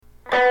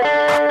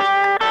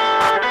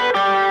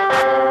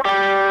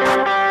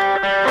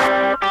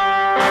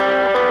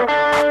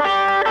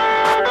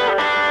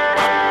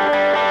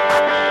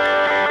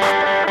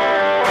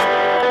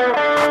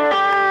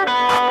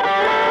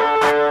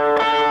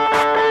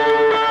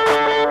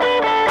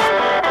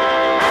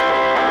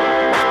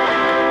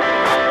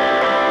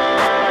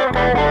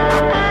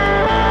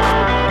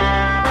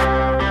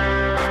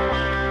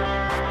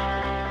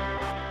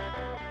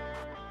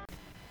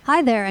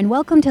Hi there, and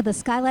welcome to the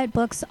SKYLIGHT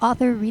Books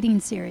Author Reading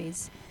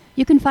Series.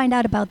 You can find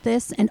out about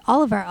this and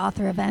all of our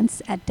author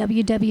events at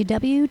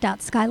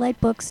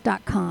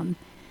www.skylightbooks.com.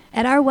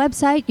 At our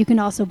website, you can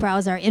also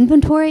browse our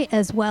inventory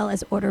as well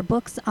as order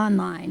books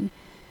online.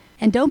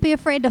 And don't be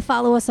afraid to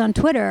follow us on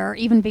Twitter or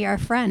even be our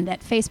friend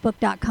at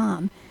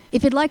facebook.com.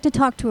 If you'd like to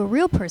talk to a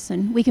real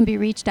person, we can be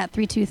reached at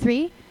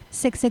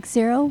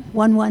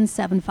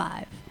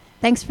 323-660-1175.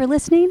 Thanks for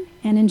listening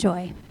and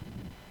enjoy.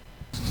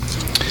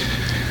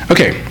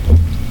 Okay.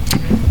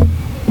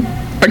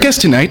 Our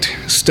guest tonight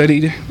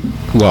studied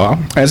law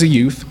as a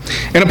youth,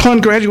 and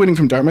upon graduating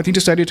from Dartmouth, he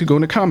decided to go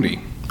into comedy.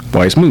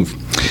 Wise move.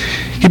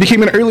 He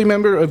became an early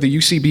member of the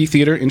UCB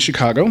Theater in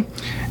Chicago,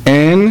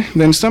 and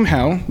then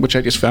somehow, which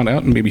I just found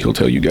out, and maybe he'll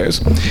tell you guys,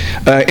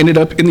 ended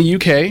up in the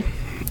UK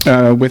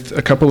with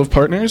a couple of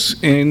partners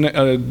in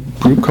a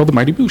group called the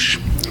Mighty Boosh,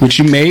 which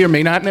you may or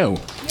may not know.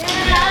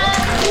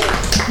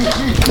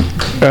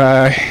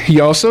 He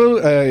also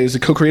is a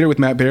co-creator with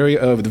Matt Berry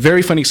of the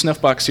very funny Snuff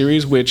Box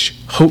series, which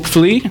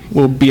hopefully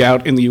will be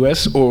out in the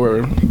U.S.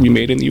 or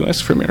remade in the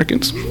U.S. for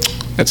Americans.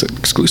 That's an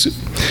exclusive.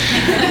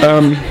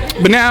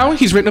 But now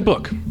he's written a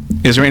book.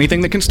 Is there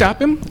anything that can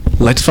stop him?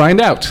 Let's find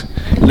out.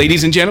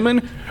 Ladies and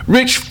gentlemen,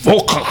 Rich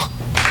Fulcher.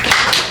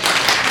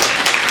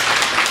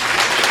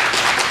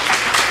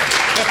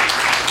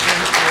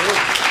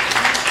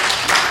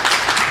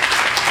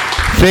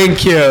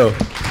 Thank you.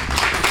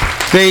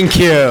 Thank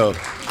you.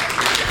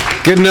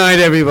 Good night,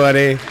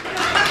 everybody.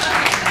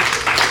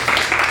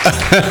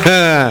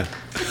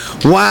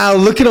 Wow,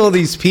 look at all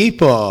these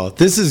people.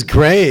 This is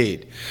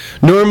great.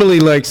 Normally,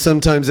 like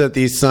sometimes at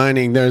these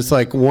signings, there's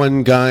like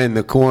one guy in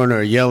the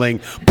corner yelling,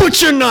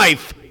 "Put your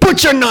knife!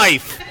 Put your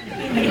knife!"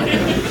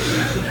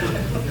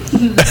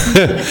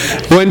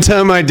 One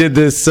time I did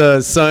this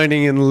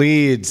signing in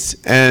Leeds,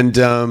 and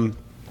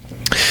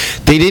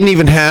they didn't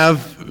even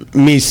have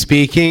me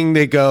speaking.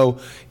 They go,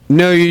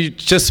 "No, you're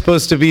just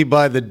supposed to be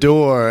by the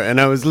door."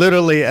 And I was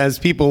literally, as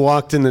people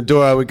walked in the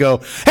door, I would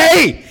go,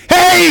 "Hey,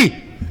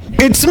 hey,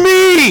 it's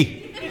me!"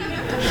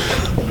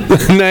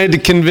 And I had to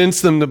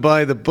convince them to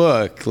buy the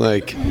book,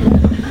 like,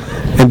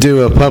 and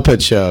do a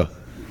puppet show.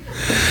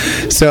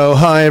 So,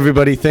 hi,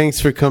 everybody.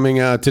 Thanks for coming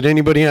out. Did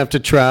anybody have to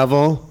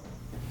travel?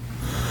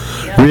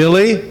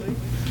 Really?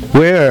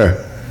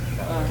 Where?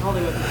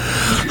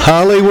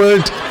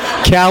 Hollywood,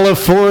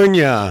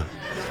 California.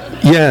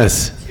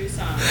 Yes.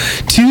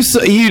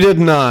 Tucson, you did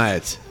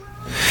not.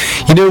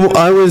 You know,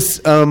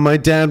 my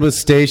dad was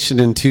stationed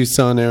in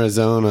Tucson,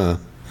 Arizona.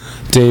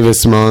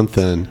 Davis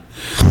Monthan.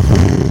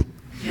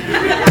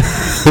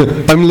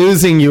 I'm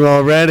losing you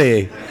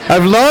already.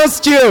 I've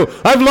lost you.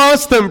 I've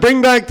lost them.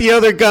 Bring back the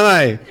other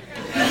guy.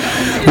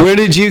 Where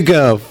did you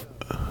go?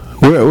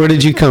 Where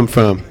did you come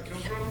from?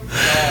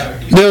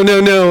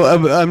 No.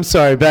 I'm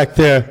sorry. Back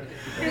there.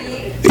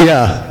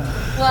 Yeah.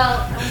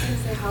 Well, I was going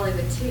to say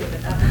Hollywood too,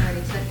 but that one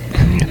already took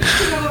it. You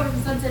should go over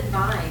to Sunset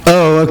Vine.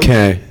 Oh,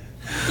 okay.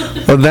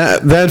 Well,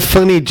 that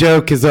funny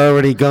joke is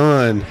already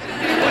gone.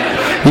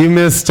 You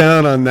missed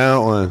out on that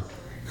one.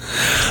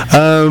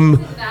 Valley.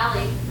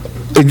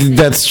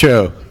 That's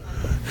true.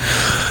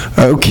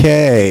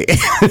 Okay.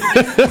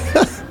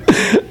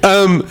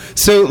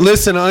 So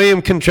listen, I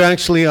am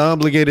contractually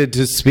obligated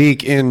to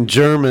speak in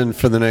German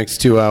for the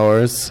next 2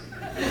 hours.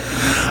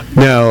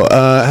 Now,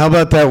 how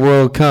about that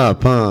World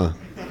Cup, huh?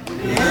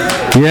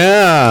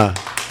 Yeah.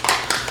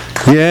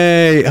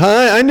 Yay.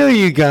 Hi, I know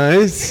you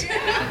guys.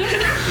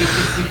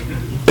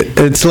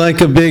 It's like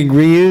a big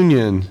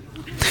reunion.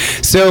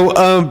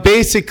 So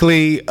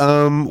basically,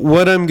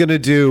 what I'm going to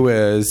do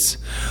is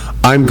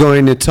I'm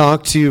going to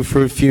talk to you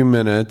for a few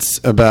minutes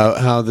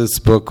about how this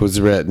book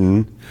was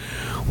written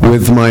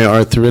with my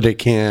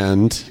arthritic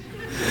hand.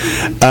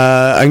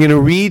 I'm going to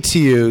read to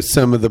you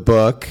some of the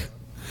book.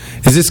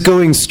 Is this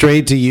going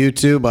straight to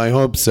YouTube? I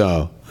hope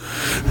so.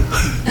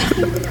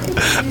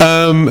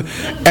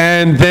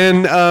 And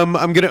then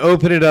I'm going to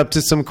open it up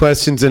to some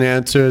questions and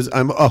answers.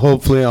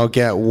 Hopefully I'll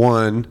get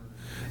one.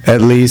 At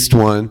least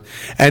one.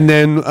 And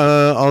then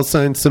I'll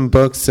sign some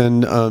books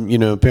and,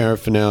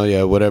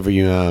 paraphernalia, whatever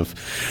you have.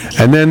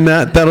 And then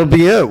that'll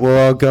be it. We'll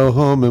all go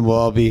home and we'll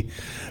all be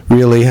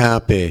really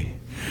happy.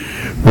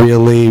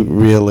 Really,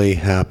 really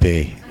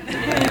happy.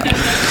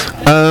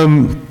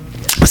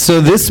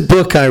 So this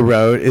book I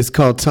wrote is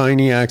called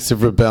Tiny Acts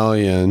of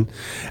Rebellion.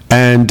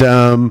 And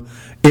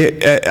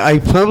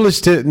I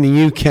published it in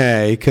the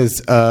UK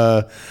because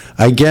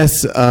I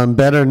guess I'm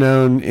better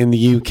known in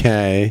the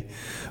UK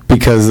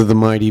because of the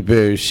Mighty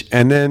Boosh.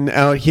 And then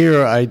out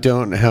here, I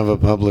don't have a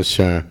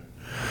publisher.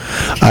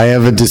 I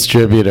have a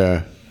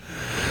distributor.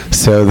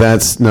 So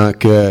that's not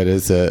good,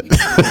 is it?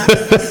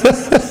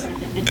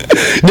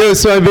 No,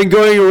 so I've been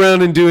going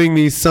around and doing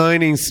these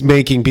signings,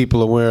 making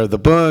people aware of the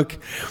book.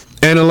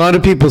 And a lot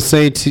of people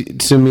say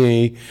to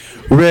me,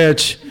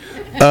 Rich,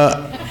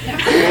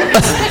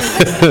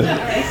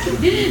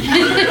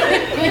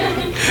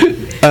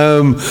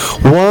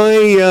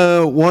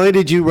 Why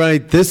did you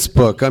write this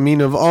book? I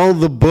mean, of all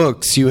the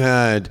books you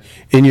had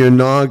in your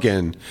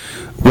noggin,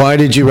 why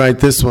did you write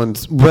this one?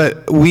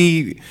 But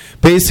we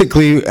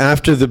basically,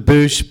 after the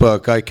Boosh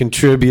book, I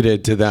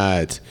contributed to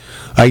that.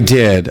 I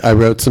did. I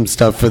wrote some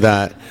stuff for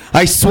that.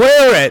 I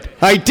swear it.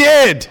 I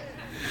did.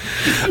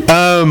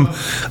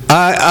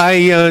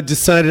 I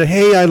decided,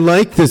 hey, I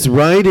like this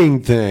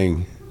writing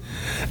thing.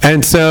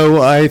 And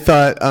so I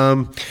thought,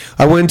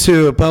 I went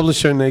to a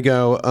publisher and they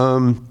go,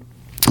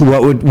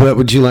 what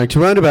would you like to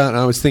write about? And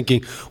I was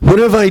thinking, what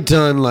have I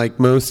done like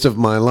most of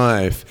my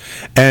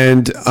life?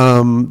 And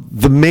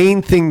the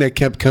main thing that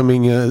kept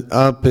coming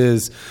up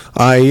is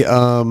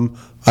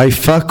I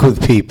fuck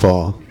with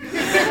people.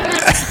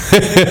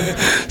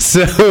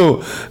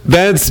 So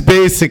that's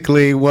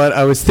basically what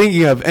I was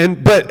thinking of,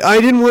 but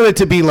I didn't want it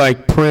to be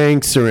like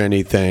pranks or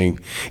anything.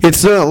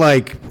 It's not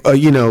like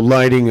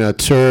lighting a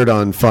turd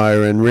on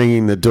fire and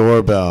ringing the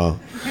doorbell.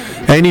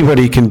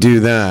 Anybody can do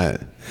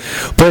that.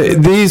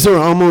 But these are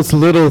almost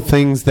little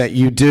things that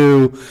you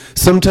do,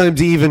 sometimes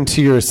even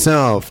to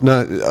yourself.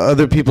 Not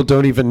other people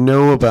don't even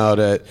know about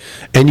it,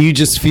 and you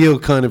just feel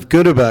kind of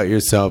good about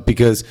yourself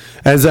because,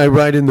 as I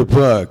write in the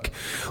book,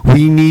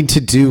 we need to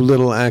do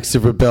little acts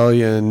of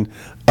rebellion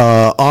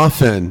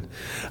often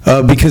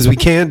because we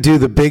can't do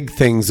the big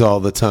things all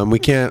the time. We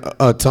can't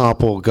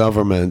topple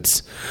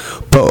governments,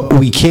 but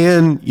we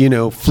can,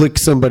 flick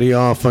somebody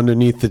off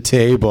underneath the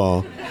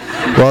table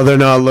while they're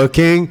not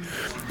looking.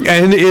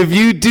 And if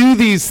you do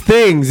these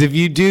things, if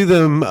you do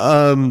them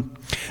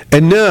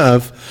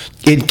enough,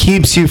 it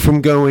keeps you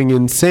from going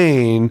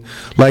insane,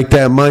 like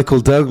that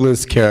Michael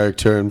Douglas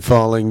character in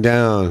Falling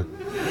Down,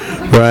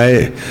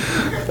 right?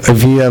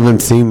 If you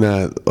haven't seen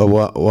that,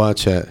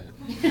 watch it.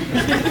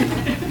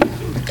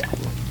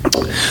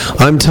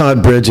 I'm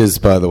Todd Bridges,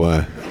 by the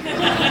way.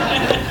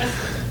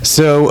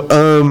 So,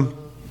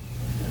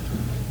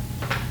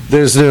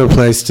 there's no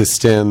place to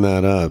stand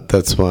that up,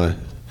 that's why.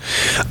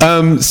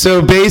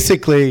 So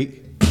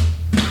basically,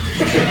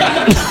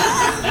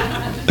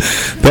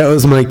 that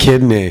was my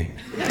kidney.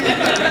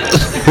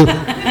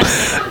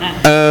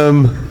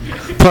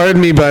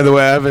 Pardon me, by the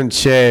way, I haven't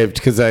shaved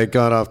because I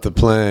got off the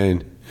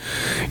plane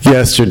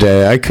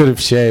yesterday. I could have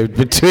shaved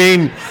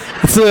between.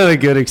 It's not a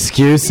good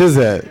excuse, is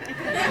it?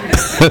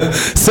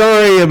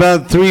 Sorry,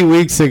 about 3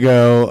 weeks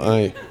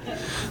ago,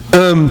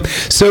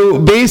 so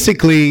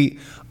basically,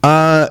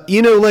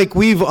 like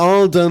we've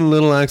all done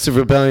little acts of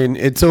rebellion.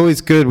 It's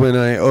always good when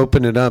I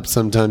open it up.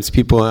 Sometimes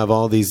people have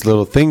all these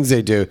little things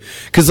they do.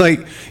 Because,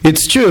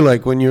 it's true,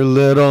 like when you're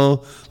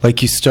little,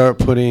 like you start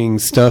putting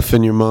stuff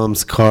in your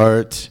mom's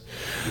cart,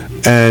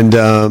 and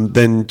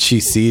then she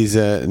sees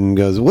it and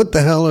goes, what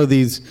the hell are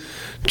these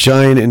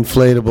giant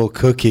inflatable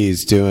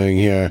cookies doing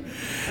here?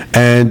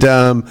 And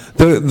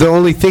the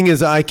only thing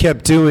is I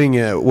kept doing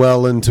it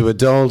well into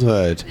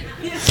adulthood.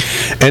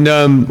 And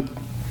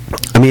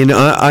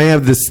I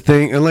have this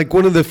thing, and like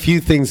one of the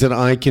few things that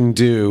I can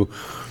do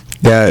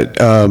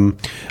that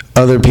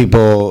other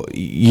people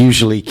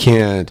usually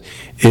can't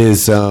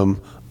is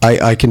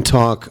I can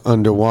talk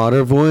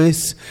underwater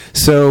voice.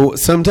 So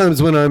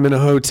sometimes when I'm in a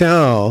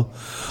hotel,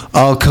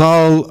 I'll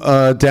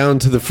call down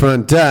to the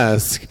front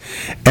desk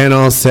and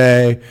I'll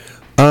say,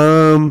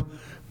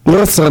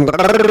 listen,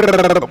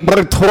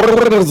 my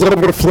toilet is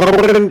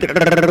overflowing,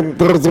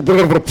 there's a bit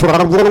of a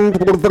problem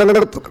with it, and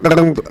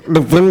I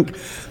think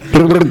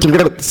you're going to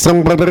get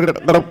somebody.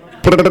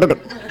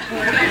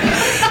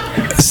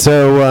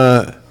 So,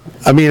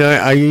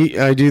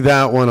 I do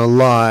that one a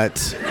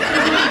lot.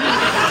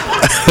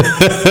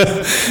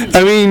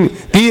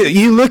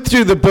 You look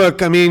through the book.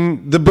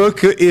 The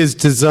book is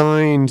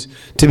designed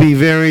to be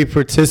very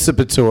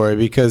participatory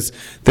because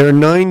there are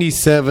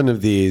 97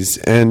 of these,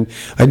 and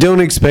I don't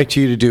expect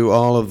you to do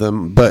all of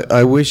them, but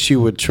I wish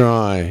you would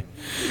try.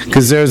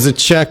 Because there's a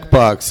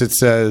checkbox, it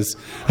says,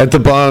 at the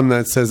bottom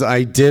that says,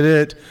 I did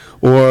it,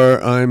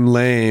 or I'm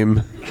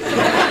lame.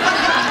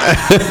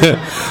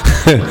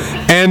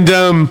 And,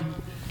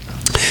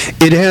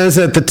 it has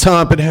at the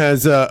top, it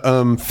has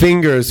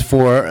fingers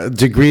for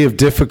degree of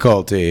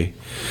difficulty.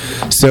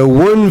 So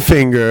one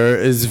finger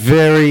is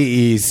very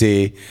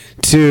easy.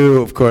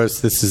 2, of course,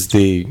 this is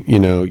the,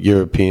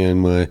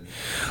 European way.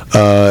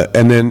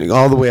 And then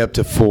all the way up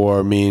to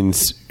 4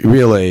 means,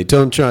 really,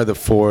 don't try the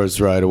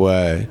 4s right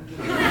away.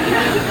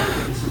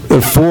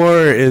 The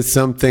 4 is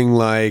something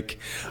like,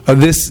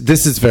 this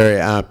is very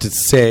apt to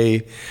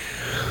say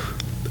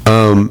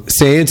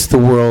it's the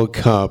World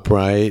Cup,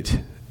 right?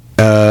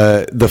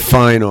 The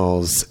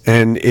finals,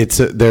 and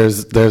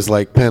there's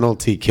like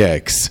penalty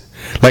kicks,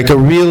 like a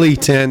really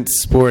tense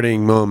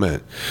sporting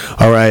moment.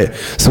 All right,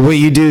 so what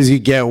you do is you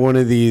get one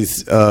of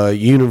these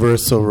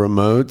universal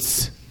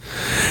remotes,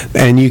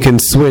 and you can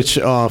switch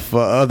off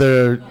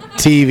other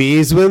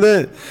TVs with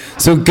it.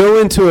 So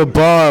go into a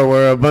bar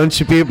where a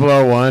bunch of people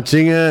are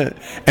watching it,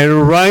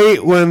 and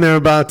right when they're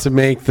about to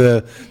make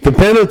the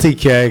penalty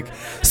kick,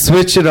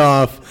 switch it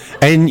off.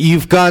 And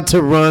you've got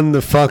to run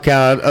the fuck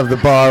out of the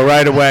bar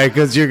right away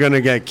because you're going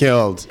to get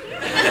killed.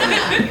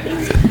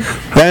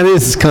 That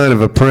is kind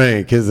of a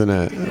prank, isn't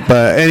it?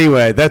 But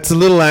anyway, that's a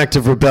little act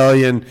of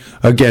rebellion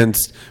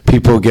against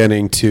people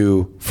getting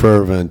too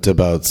fervent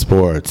about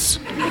sports.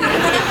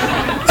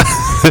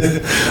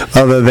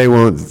 Although they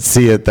won't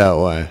see it that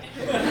way.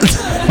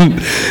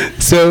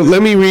 So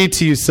let me read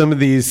to you some of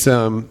these.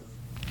 Some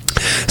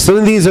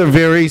of these are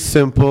very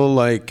simple,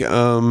 like,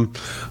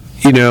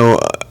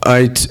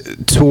 I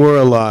tour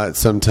a lot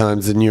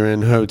sometimes, and you're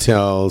in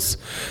hotels,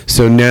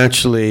 so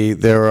naturally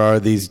there are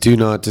these do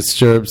not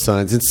disturb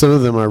signs, and some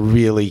of them are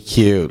really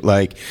cute,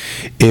 like,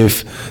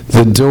 if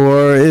the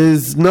door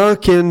is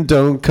knocking,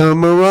 don't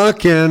come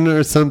a-rockin',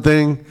 or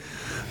something.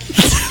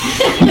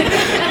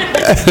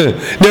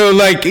 No,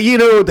 like, you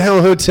know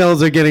how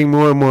hotels are getting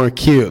more and more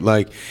cute,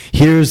 like,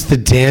 here's the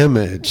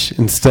damage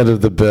instead of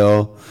the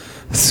bill.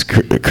 It's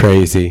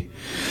crazy.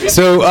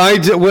 So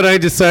what I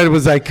decided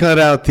was I cut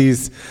out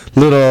these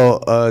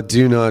little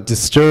do not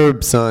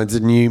disturb signs,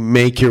 and you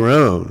make your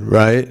own,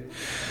 right?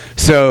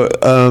 So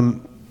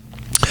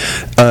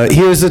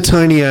here's a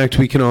tiny act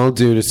we can all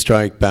do to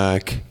strike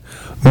back.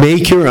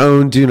 Make your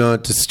own do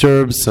not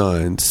disturb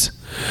signs.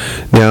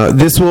 Now,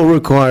 this will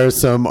require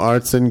some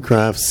arts and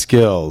crafts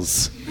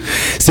skills.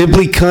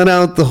 Simply cut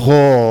out the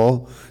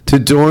hole to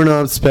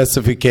doorknob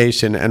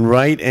specification and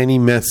write any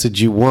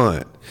message you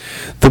want.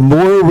 The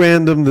more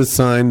random the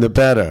sign, the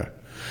better.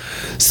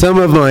 Some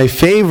of my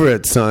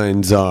favorite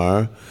signs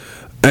are,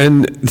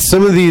 and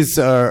some of these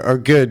are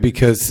good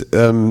because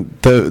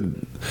the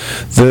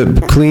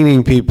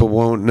cleaning people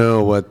won't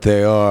know what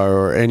they are,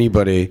 or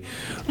anybody.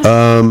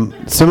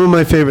 Some of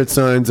my favorite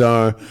signs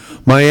are,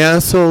 my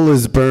asshole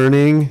is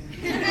burning,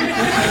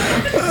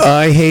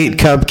 I hate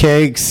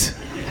cupcakes,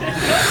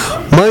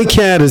 my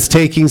cat is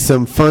taking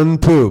some fun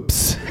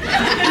poops,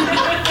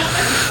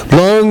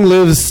 long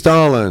live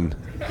Stalin.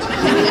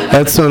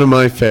 That's one of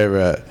my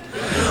favorite.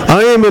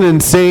 I am an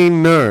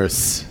insane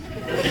nurse.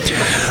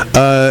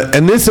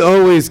 And this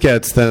always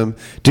gets them.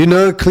 Do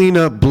not clean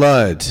up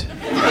blood.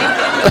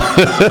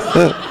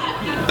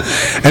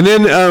 And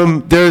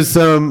then there's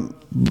some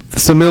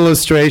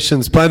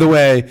illustrations. By the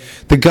way,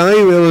 the guy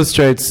who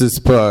illustrates this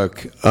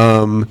book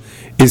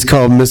is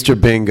called Mr.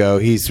 Bingo.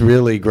 He's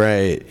really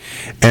great.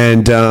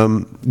 And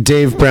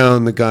Dave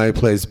Brown, the guy who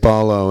plays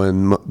Ballo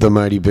in the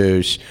Mighty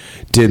Boosh,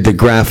 did the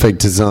graphic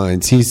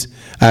designs. He's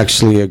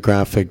actually a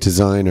graphic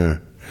designer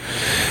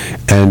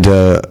and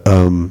a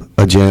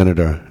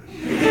janitor.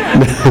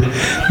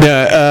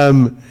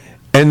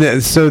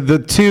 So the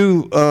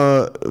two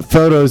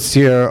photos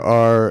here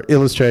are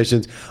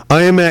illustrations.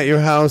 I am at your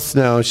house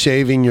now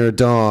shaving your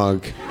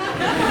dog.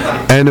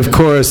 And of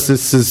course,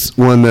 this is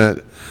one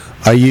that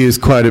I use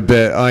quite a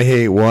bit. I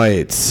hate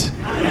whites.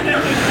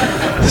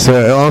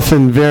 So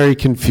often very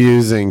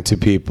confusing to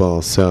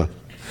people. So,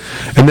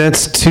 and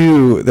that's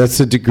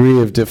a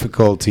degree of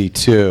difficulty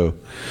too.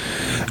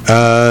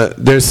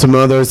 There's some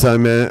others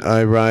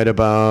I write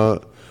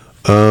about.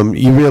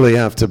 You really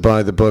have to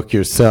buy the book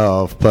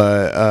yourself,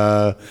 but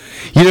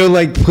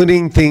like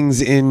putting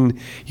things in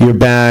your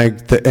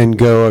bag and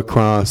go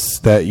across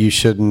that you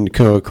shouldn't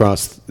go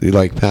across,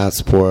 like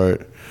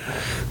passport,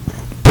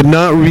 but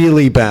not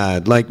really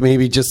bad, like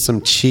maybe just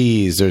some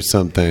cheese or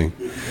something.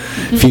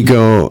 If you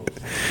go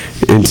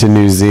into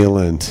New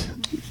Zealand,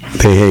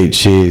 they hate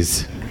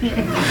cheese.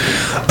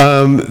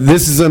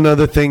 This is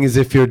another thing, is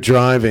if you're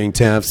driving,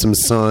 to have some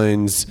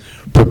signs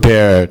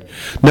prepared.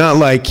 Not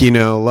like, a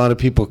lot of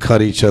people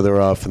cut each other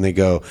off and they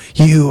go,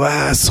 you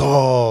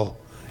asshole.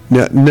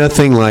 No,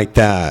 nothing like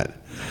that.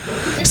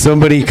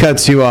 Somebody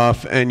cuts you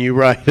off and you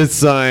write a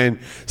sign,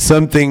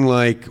 something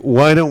like,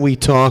 why don't we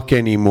talk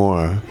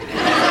anymore?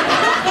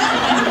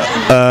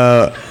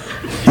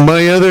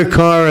 My other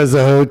car has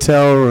a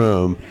hotel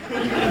room.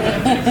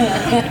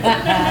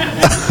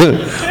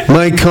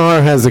 My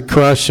car has a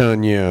crush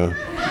on you.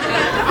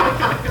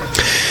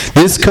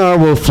 This car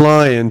will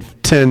fly in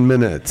 10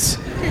 minutes.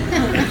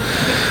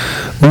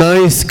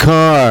 Nice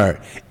car.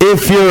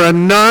 If you're a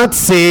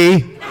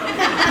Nazi.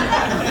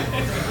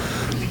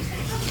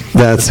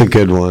 That's a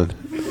good one.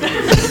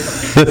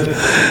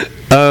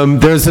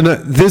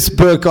 This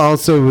book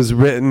also was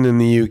written in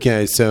the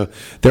UK, so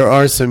there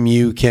are some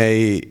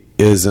UK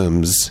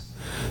isms.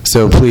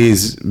 So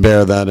please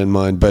bear that in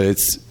mind. But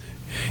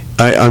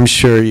I'm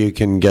sure you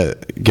can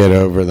get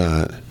over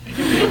that.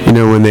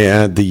 When they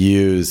add the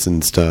U's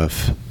and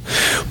stuff.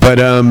 But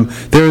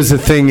there was a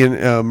thing in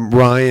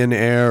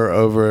Ryanair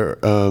over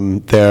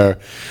there.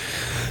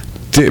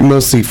 It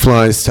mostly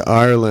flies to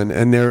Ireland,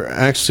 and they're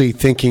actually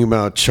thinking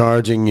about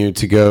charging you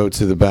to go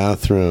to the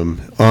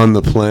bathroom on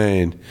the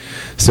plane.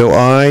 So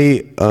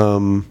I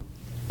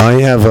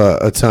have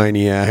a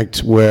tiny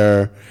act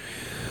where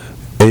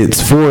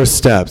it's 4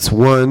 steps.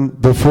 1,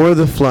 before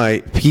the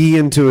flight, pee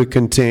into a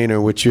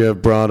container which you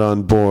have brought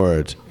on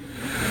board.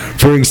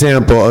 For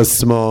example, a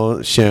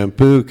small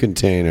shampoo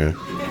container.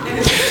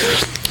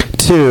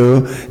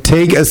 2,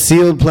 take a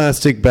sealed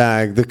plastic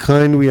bag, the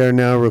kind we are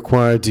now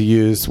required to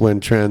use when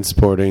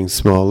transporting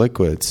small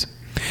liquids.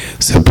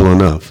 Simple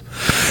enough.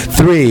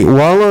 3,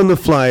 while on the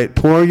flight,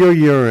 pour your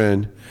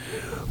urine,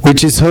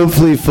 which is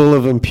hopefully full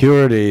of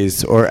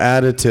impurities or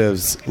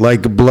additives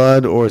like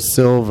blood or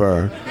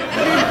silver,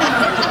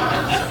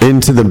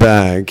 into the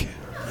bag.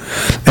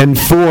 And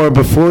 4,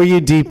 before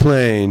you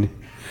deplane,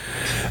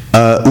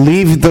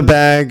 leave the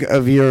bag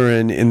of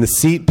urine in the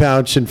seat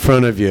pouch in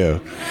front of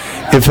you.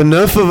 If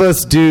enough of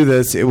us do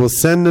this, it will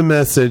send a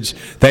message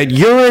that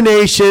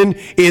urination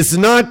is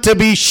not to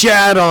be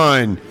shat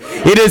on.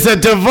 It is a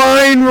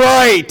divine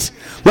right,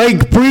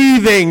 like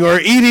breathing or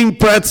eating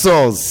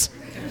pretzels.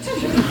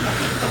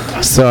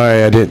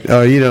 Sorry, I didn't.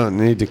 Oh, you don't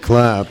need to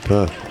clap.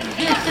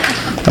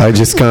 I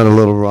just got a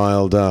little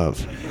riled up.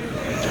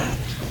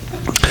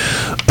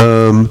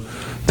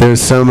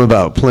 There's some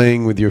about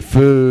playing with your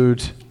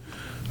food.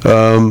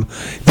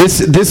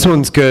 This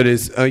one's good.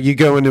 Is you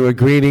go into a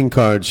greeting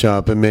card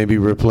shop and maybe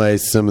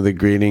replace some of the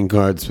greeting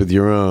cards with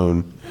your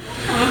own.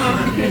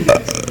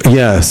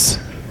 Yes.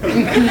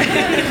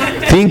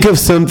 Think of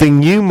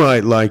something you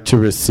might like to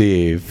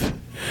receive.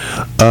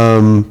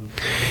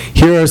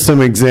 Here are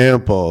some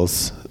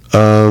examples.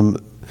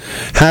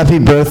 Happy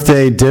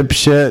birthday,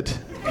 dipshit.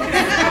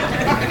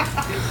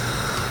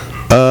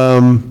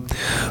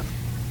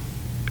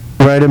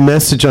 Write a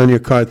message on your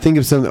card. Think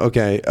of something.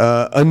 Okay.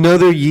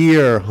 Another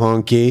year,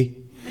 honky.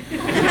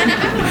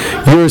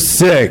 You're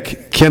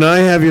sick. Can I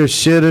have your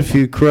shit if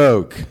you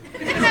croak?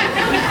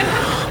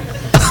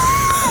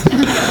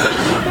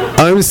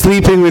 I'm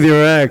sleeping with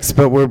your ex,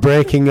 but we're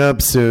breaking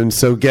up soon,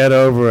 so get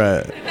over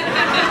it.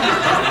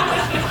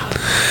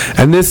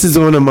 And this is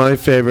one of my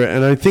favorite,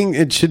 and I think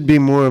it should be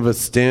more of a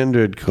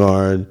standard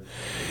card.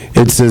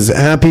 It says,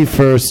 happy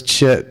first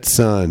shit,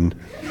 son.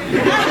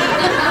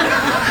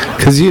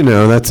 Because, you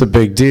know, that's a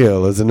big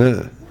deal, isn't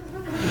it?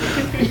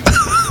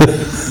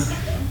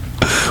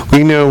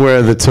 We know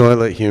where the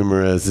toilet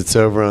humor is. It's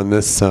over on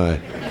this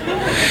side.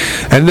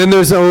 And then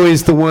there's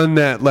always the one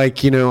that,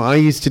 like, you know, I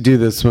used to do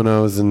this when I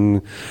was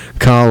in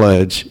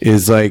college,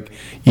 is like,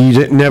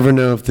 you never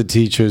know if the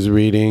teacher's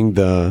reading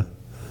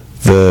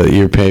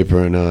your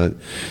paper or not.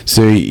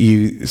 So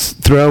you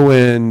throw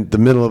in the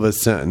middle of a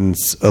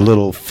sentence a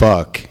little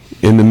fuck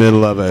in the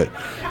middle of it,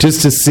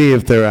 just to see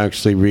if they're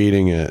actually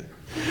reading it.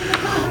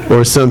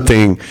 Or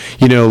something,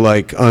 you know,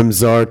 like, I'm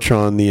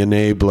Zartron the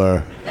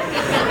Enabler.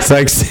 It's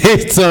like, say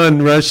it's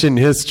on Russian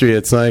history.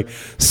 It's like,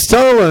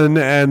 Stalin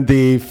and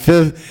the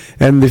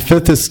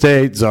Fifth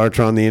Estate,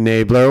 Zartron the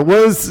Enabler,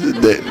 was...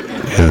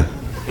 Yeah.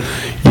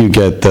 You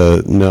get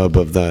the nub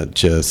of that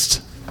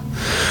gist.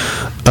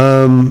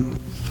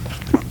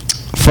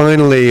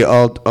 Finally,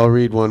 I'll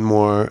read one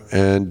more,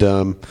 and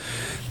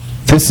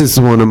this is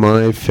one of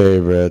my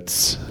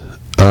favorites.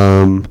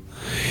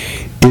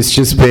 It's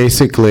just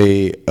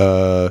basically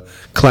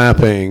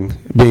clapping,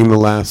 being the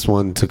last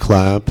one to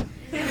clap.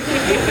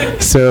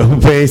 So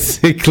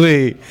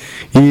basically,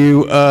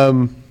 you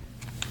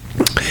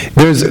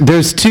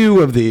there's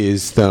 2 of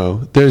these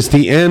though. There's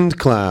the end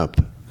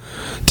clap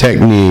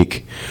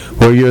technique,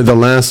 where you're the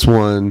last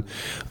one,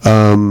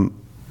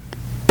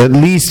 at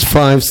least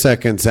 5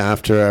 seconds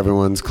after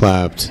everyone's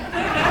clapped.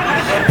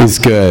 Is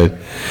good.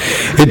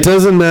 It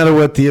doesn't matter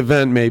what the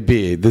event may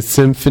be. The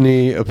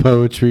symphony, a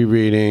poetry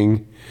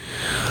reading,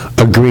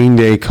 a Green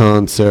Day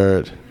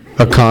concert,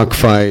 a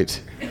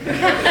cockfight.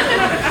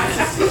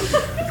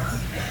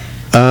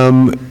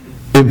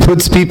 It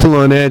puts people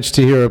on edge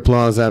to hear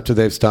applause after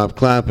they've stopped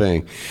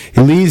clapping.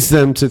 It leads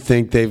them to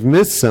think they've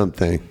missed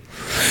something.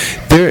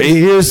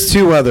 Here's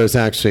 2 others,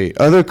 actually.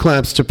 Other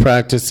claps to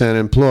practice and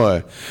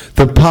employ.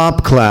 The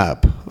pop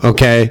clap,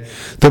 okay?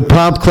 The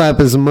pop clap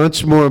is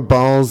much more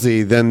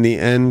ballsy than the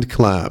end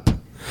clap,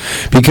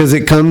 because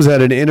it comes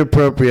at an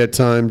inappropriate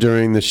time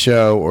during the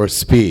show or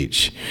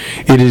speech.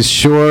 It is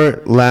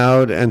short,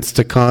 loud, and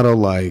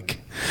staccato-like.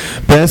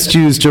 Best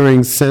used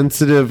during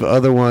sensitive,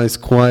 otherwise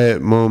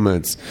quiet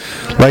moments,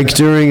 like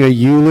during a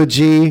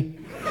eulogy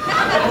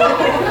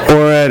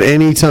or at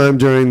any time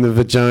during the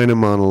vagina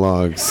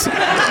monologues.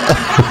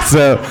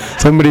 So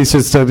somebody's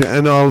just up,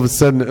 and all of a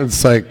sudden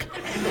it's like,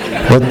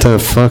 what the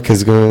fuck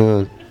is going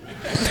on?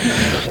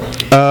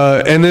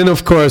 And then,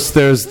 of course,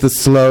 there's the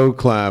slow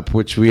clap,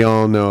 which we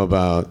all know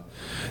about.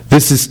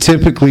 This is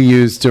typically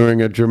used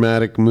during a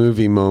dramatic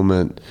movie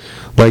moment,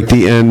 like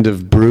the end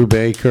of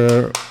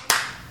Brubaker.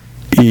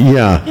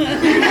 Yeah.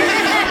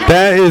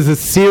 That is a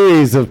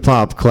series of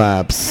pop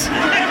claps.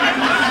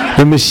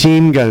 The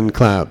machine gun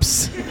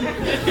claps,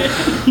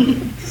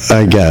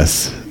 I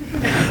guess.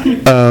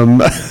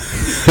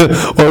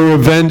 Or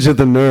Revenge of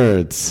the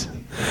Nerds.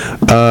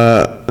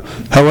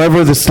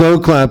 However, the slow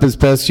clap is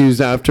best used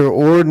after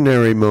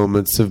ordinary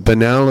moments of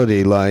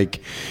banality,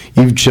 like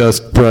you've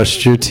just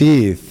brushed your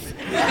teeth.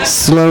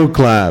 Slow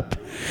clap.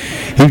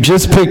 You've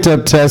just picked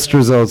up test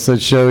results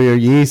that show your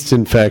yeast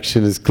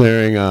infection is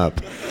clearing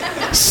up.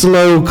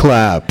 Slow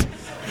clap.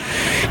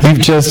 You've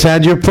just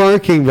had your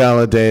parking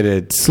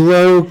validated.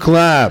 Slow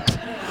clap.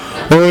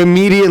 Or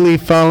immediately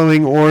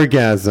following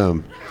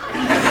orgasm.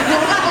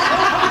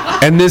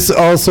 And this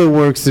also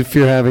works if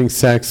you're having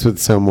sex with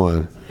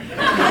someone.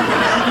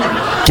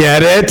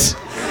 Get it?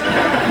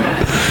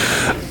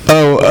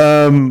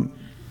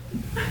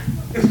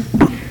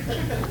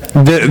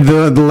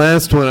 The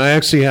last one, I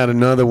actually had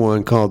another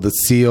one called the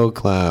seal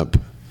clap.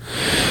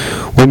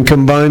 When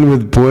combined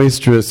with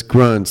boisterous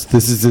grunts,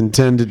 this is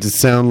intended to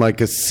sound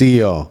like a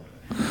seal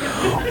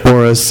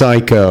or a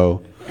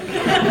psycho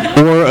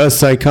or a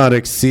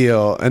psychotic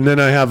seal. And then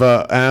I have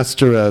a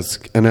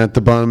asterisk, and at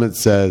the bottom it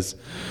says,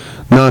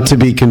 not to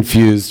be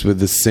confused with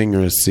the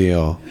singer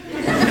seal.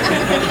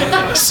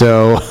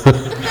 So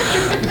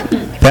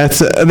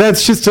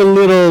that's just a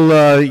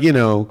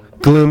little,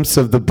 glimpse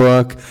of the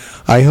book.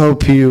 I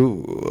hope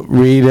you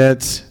read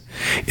it.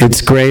 It's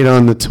great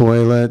on the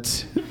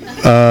toilet.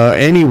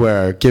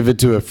 Anywhere. Give it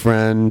to a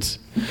friend,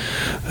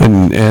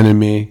 an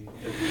enemy.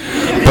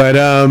 But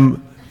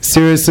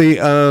seriously,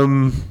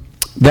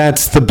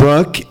 that's the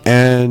book.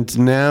 And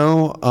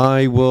now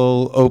I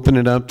will open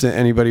it up to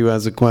anybody who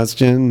has a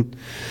question,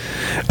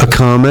 a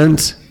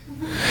comment,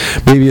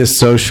 maybe a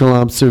social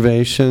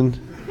observation.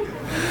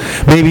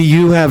 Maybe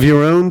you have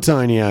your own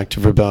tiny act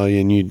of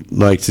rebellion you'd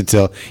like to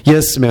tell.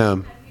 Yes,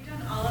 ma'am.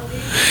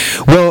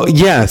 Well,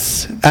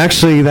 yes.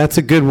 Actually, that's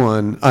a good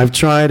one. I've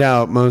tried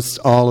out most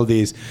all of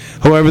these.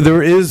 However,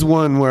 there is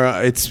one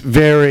where it's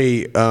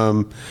very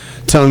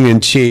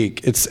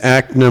tongue-in-cheek. It's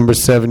act number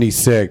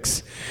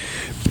 76,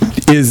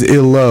 is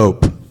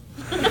elope.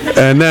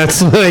 And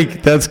that's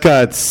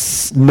got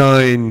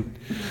nine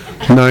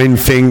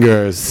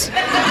fingers.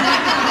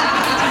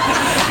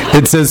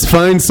 It says,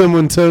 find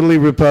someone totally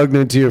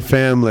repugnant to your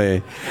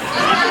family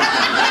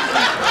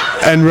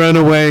and run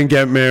away and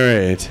get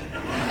married.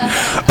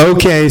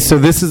 Okay, so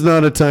this is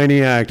not a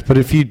tiny act, but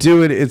if you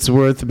do it, it's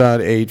worth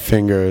about 8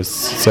 fingers.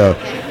 So,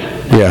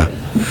 yeah.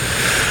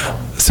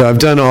 So I've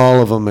done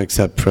all of them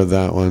except for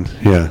that one.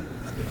 Yeah.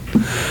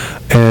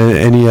 And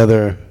any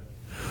other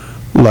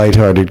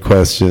lighthearted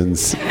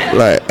questions?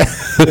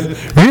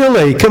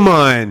 Really? Come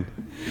on.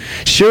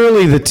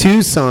 Surely the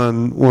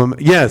Tucson woman.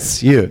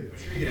 Yes, you.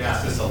 You get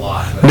asked this a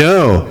lot.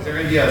 No. Is there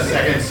going to be a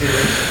second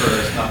series for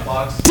Snuff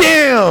Box?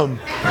 Damn!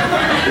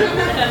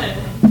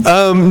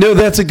 No,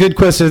 that's a good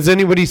question. Has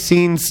anybody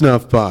seen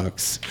Snuff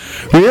Box?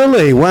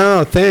 Really?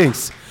 Wow,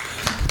 thanks.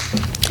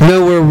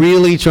 No, we're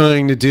really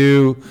trying to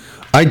do...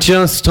 I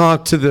just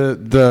talked to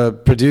the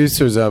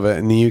producers of it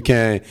in the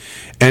UK,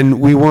 and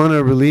we want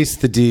to release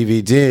the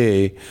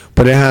DVD,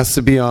 but it has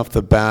to be off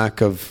the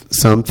back of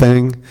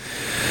something.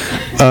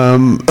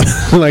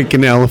 Like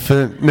an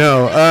elephant.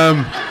 No,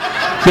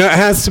 it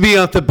has to be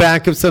off the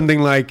back of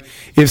something like,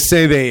 if,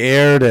 say, they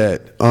aired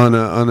it on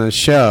a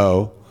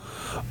show...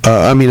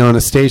 on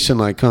a station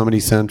like Comedy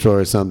Central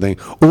or something.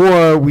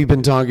 Or we've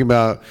been talking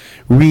about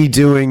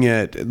redoing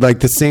it,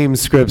 like the same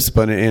scripts,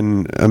 but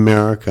in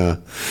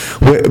America.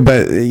 But,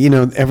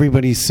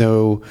 everybody's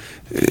so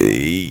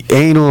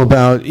anal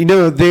about,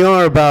 they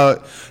are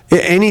about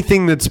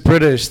anything that's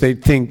British, they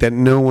think that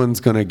no one's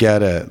going to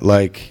get it.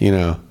 Like,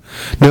 no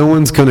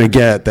one's going to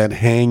get that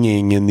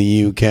hanging in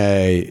the UK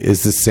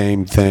is the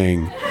same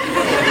thing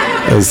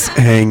as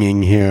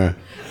hanging here.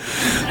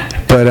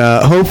 But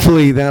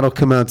hopefully that'll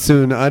come out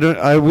soon.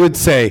 I would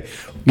say,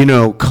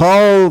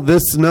 call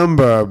this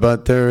number,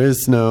 but there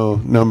is no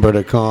number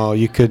to call.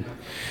 You could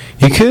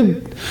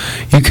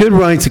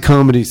write to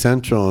Comedy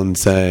Central and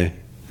say,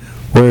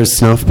 "Where's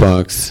Snuff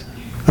Box?"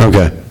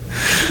 Okay,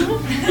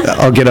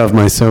 I'll get off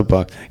my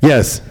soapbox.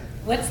 Yes.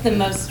 What's the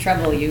most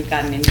trouble you've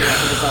gotten into as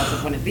a result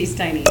of one of these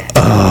tiny acts?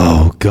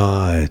 Oh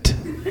God.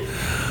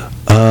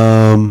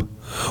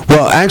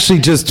 Well, actually,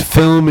 just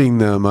filming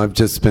them, I've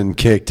just been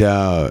kicked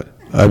out.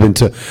 We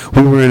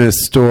were in a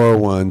store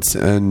once,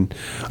 and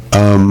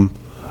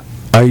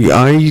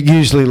I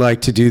usually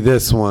like to do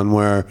this one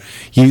where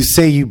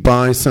you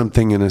buy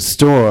something in a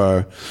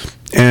store,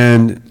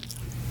 and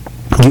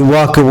you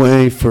walk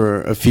away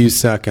for a few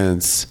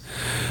seconds,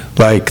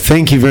 like,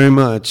 thank you very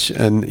much,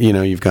 and,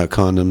 you've got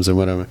condoms or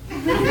whatever.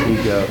 You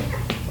go,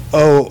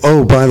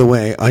 oh, by the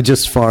way, I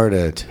just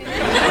farted.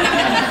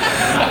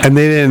 And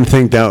they didn't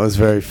think that was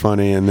very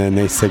funny, and then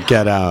they said,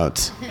 get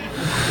out.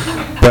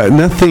 But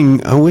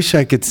nothing, I wish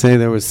I could say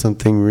there was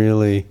something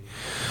really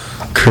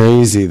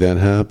crazy that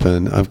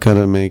happened. I've got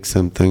to make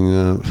something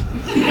up.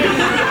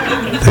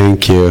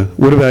 Thank you.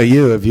 What about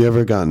you? Have you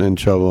ever gotten in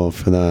trouble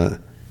for that?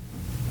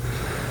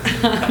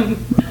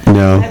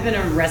 No? I've been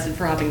arrested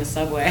for hopping the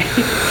subway.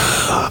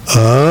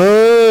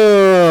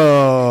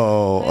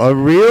 Oh, a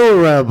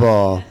real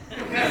rebel.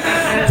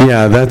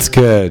 Yeah, that's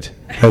good.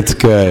 That's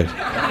good.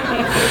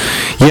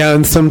 Yeah,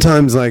 and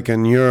sometimes like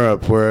in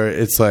Europe where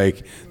it's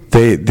like,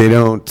 They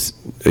don't,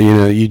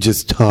 you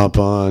just hop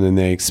on and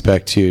they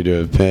expect you to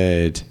have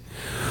paid.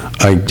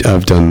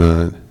 I've done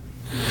that.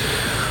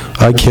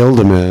 I killed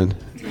a man.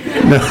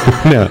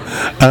 No.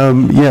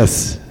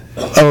 Yes.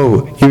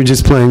 Oh, you were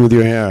just playing with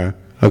your hair.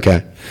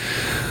 Okay.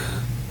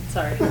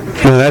 Sorry.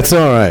 No, that's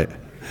all right.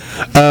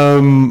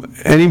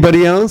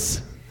 Anybody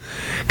else?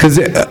 Because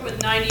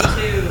with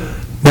 92.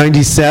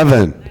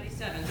 97.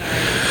 97,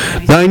 sorry.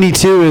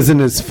 92 isn't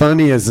as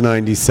funny as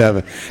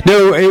 97.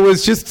 No, it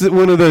was just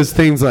one of those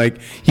things like,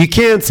 you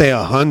can't say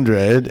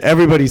 100.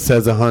 Everybody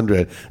says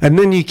 100. And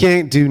then you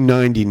can't do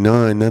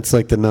 99. That's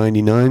like the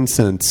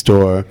 99-cent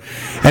store.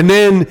 And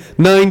then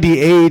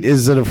 98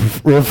 is a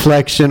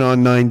reflection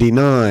on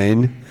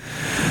 99.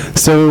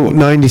 So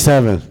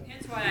 97.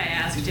 That's why I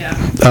asked you.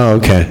 Oh,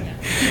 okay.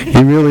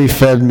 You really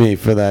fed me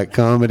for that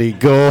comedy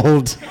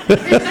gold.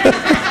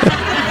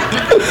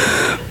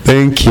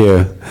 Thank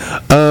you.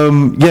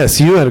 Yes,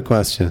 you had a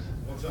question.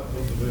 What's up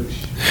with the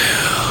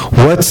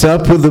Boosh? What's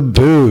up with the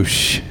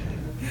Boosh?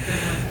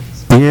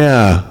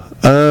 Yeah.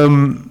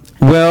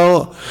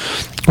 Well,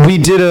 we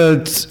did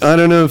I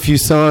don't know if you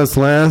saw us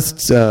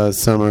last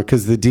summer,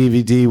 because the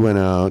DVD went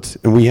out,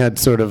 and we had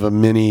sort of a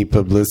mini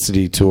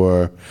publicity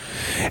tour,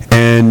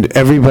 and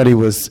everybody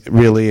was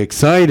really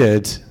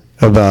excited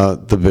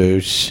about the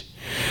Boosh,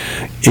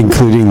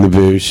 including the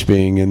Boosh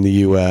being in the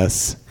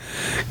U.S.,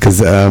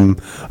 because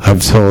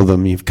I've told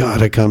them, you've got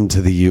to come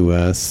to the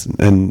U.S.,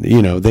 and,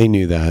 they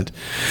knew that.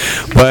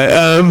 But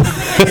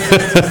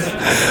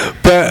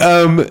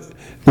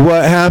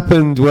what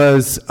happened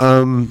was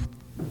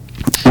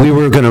we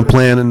were going to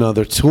plan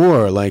another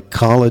tour, like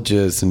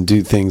colleges and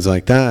do things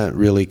like that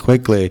really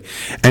quickly.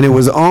 And it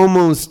was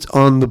almost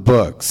on the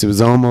books. It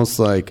was almost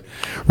like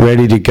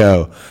ready to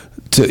go.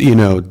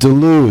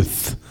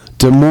 Duluth,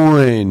 Des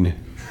Moines,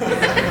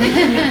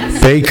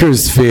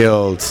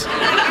 Bakersfield,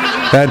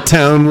 that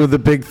town with the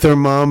big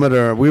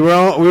thermometer. We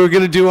were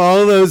going to do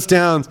all those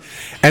towns,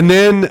 and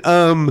then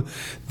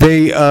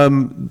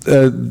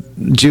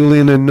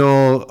Julian and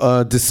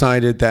Noel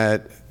decided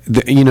that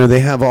they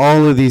have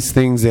all of these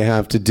things they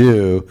have to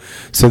do,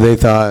 so they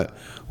thought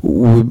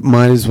we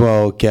might as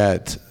well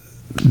get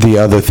the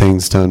other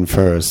things done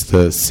first.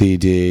 The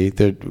CD,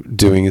 they're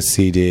doing a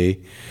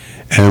CD,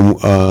 and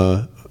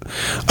I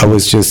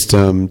was just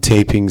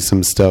taping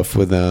some stuff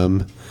with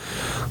them.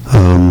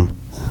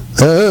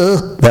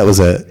 That was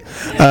it.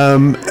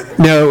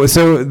 No,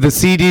 so the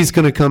CD's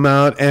going to come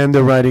out, and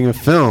they're writing a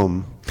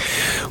film,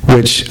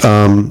 which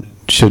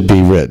should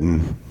be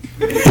written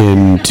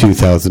in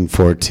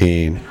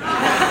 2014.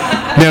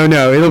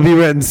 No, it'll be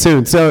written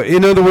soon. So,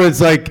 in other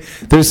words, like,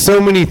 there's so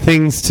many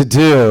things to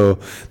do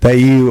that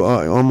you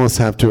almost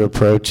have to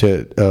approach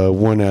it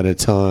one at a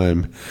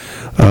time.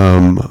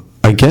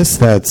 I guess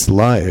that's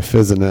life,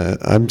 isn't it?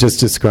 I'm just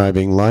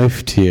describing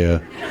life to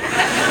you.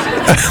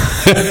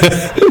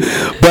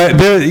 But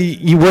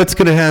what's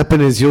going to happen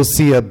is you'll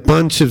see a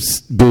bunch of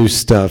Boosh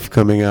stuff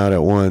coming out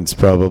at once,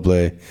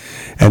 probably.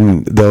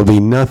 And there'll be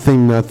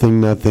nothing.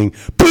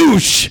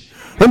 Boosh!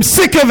 I'm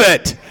sick of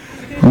it!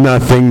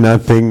 Nothing.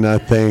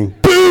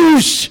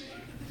 Boosh!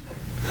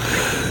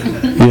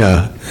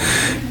 Yeah.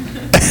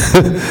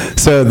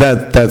 So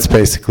that's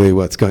basically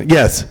what's going on.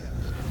 Yes? I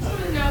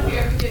want to know if you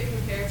ever get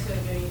compared to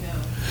Benny Hill.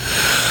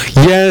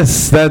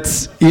 Yes,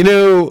 that's,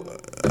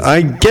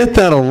 I get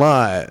that a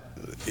lot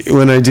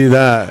when I do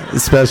that,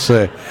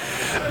 especially.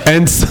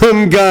 And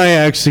some guy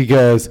actually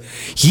goes,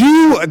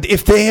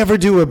 if they ever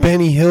do a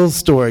Benny Hill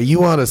story,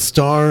 you ought to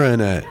star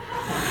in it.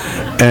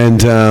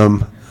 And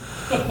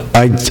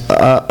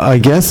I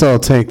guess I'll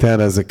take that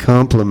as a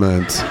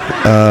compliment.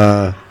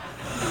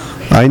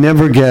 I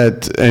never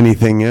get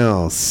anything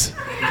else,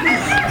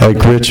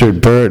 like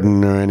Richard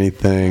Burton or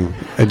anything.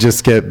 I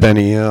just get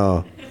Benny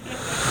Hill,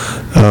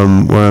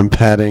 where I'm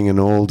patting an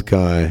old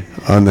guy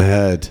on the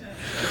head.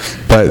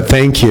 But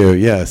thank you.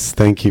 Yes,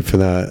 thank you for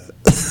that.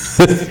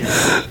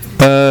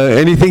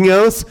 Anything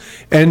else?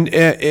 And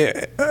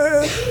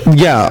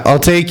yeah, I'll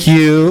take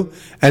you.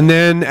 And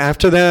then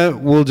after that,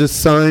 we'll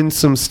just sign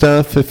some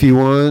stuff if you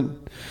want.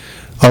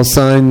 I'll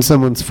sign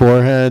someone's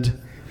forehead.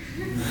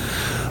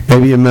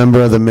 Maybe a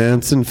member of the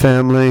Manson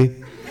family.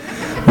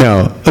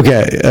 No.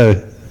 Okay. We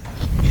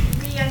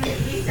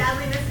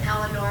sadly miss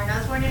Eleanor, and I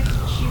was wondering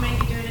if she might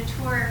be doing a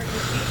tour in the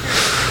future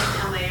in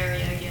the LA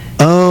area again.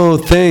 Oh,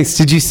 thanks.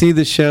 Did you see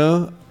the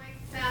show?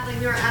 Sadly,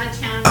 we were out of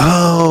town.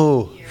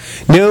 Oh.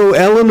 No,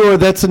 Eleanor,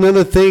 that's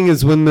another thing,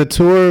 is when the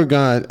tour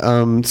got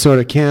sort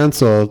of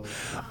canceled,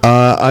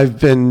 I've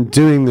been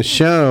doing the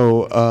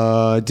show,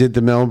 did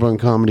the Melbourne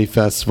Comedy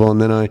Festival,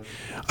 and then I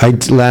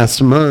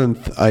last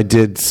month I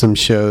did some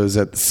shows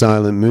at the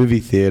Silent Movie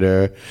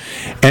Theater,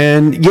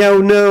 and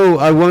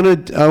I want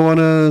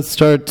to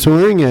start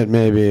touring it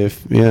maybe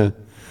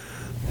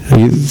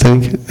You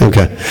think?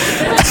 Okay.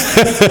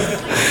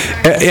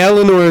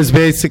 Eleanor is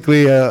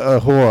basically a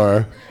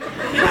whore.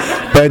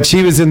 But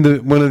she was in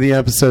one of the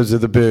episodes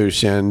of The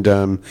Boosh, and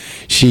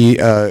she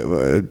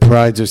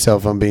prides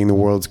herself on being the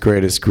world's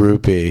greatest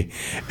groupie.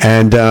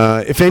 And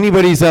if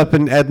anybody's up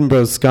in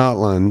Edinburgh,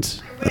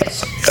 Scotland,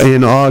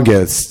 in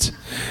August,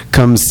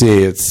 come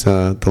see. It's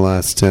the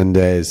last 10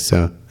 days.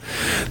 So,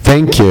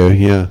 thank you.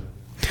 Yeah.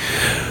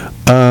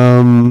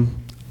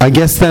 I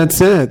guess that's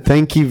it.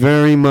 Thank you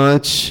very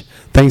much.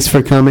 Thanks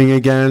for coming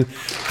again.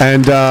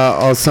 And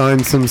I'll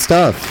sign some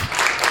stuff.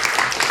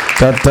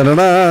 Da da da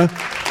da.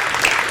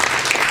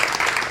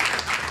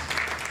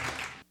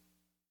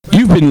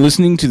 You've been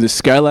listening to the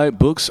Skylight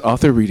Books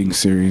author reading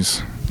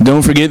series.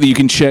 Don't forget that you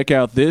can check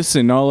out this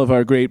and all of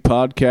our great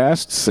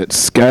podcasts at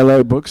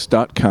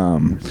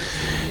SKYLIGHTBooks.com.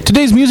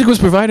 Today's music was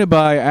provided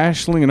by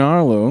Ashley and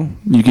Arlo.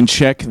 You can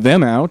check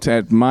them out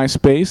at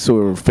MySpace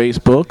or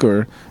Facebook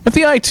or at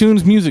the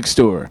iTunes Music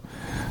Store.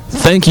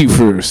 Thank you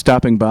for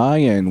stopping by,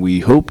 and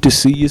we hope to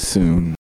see you soon.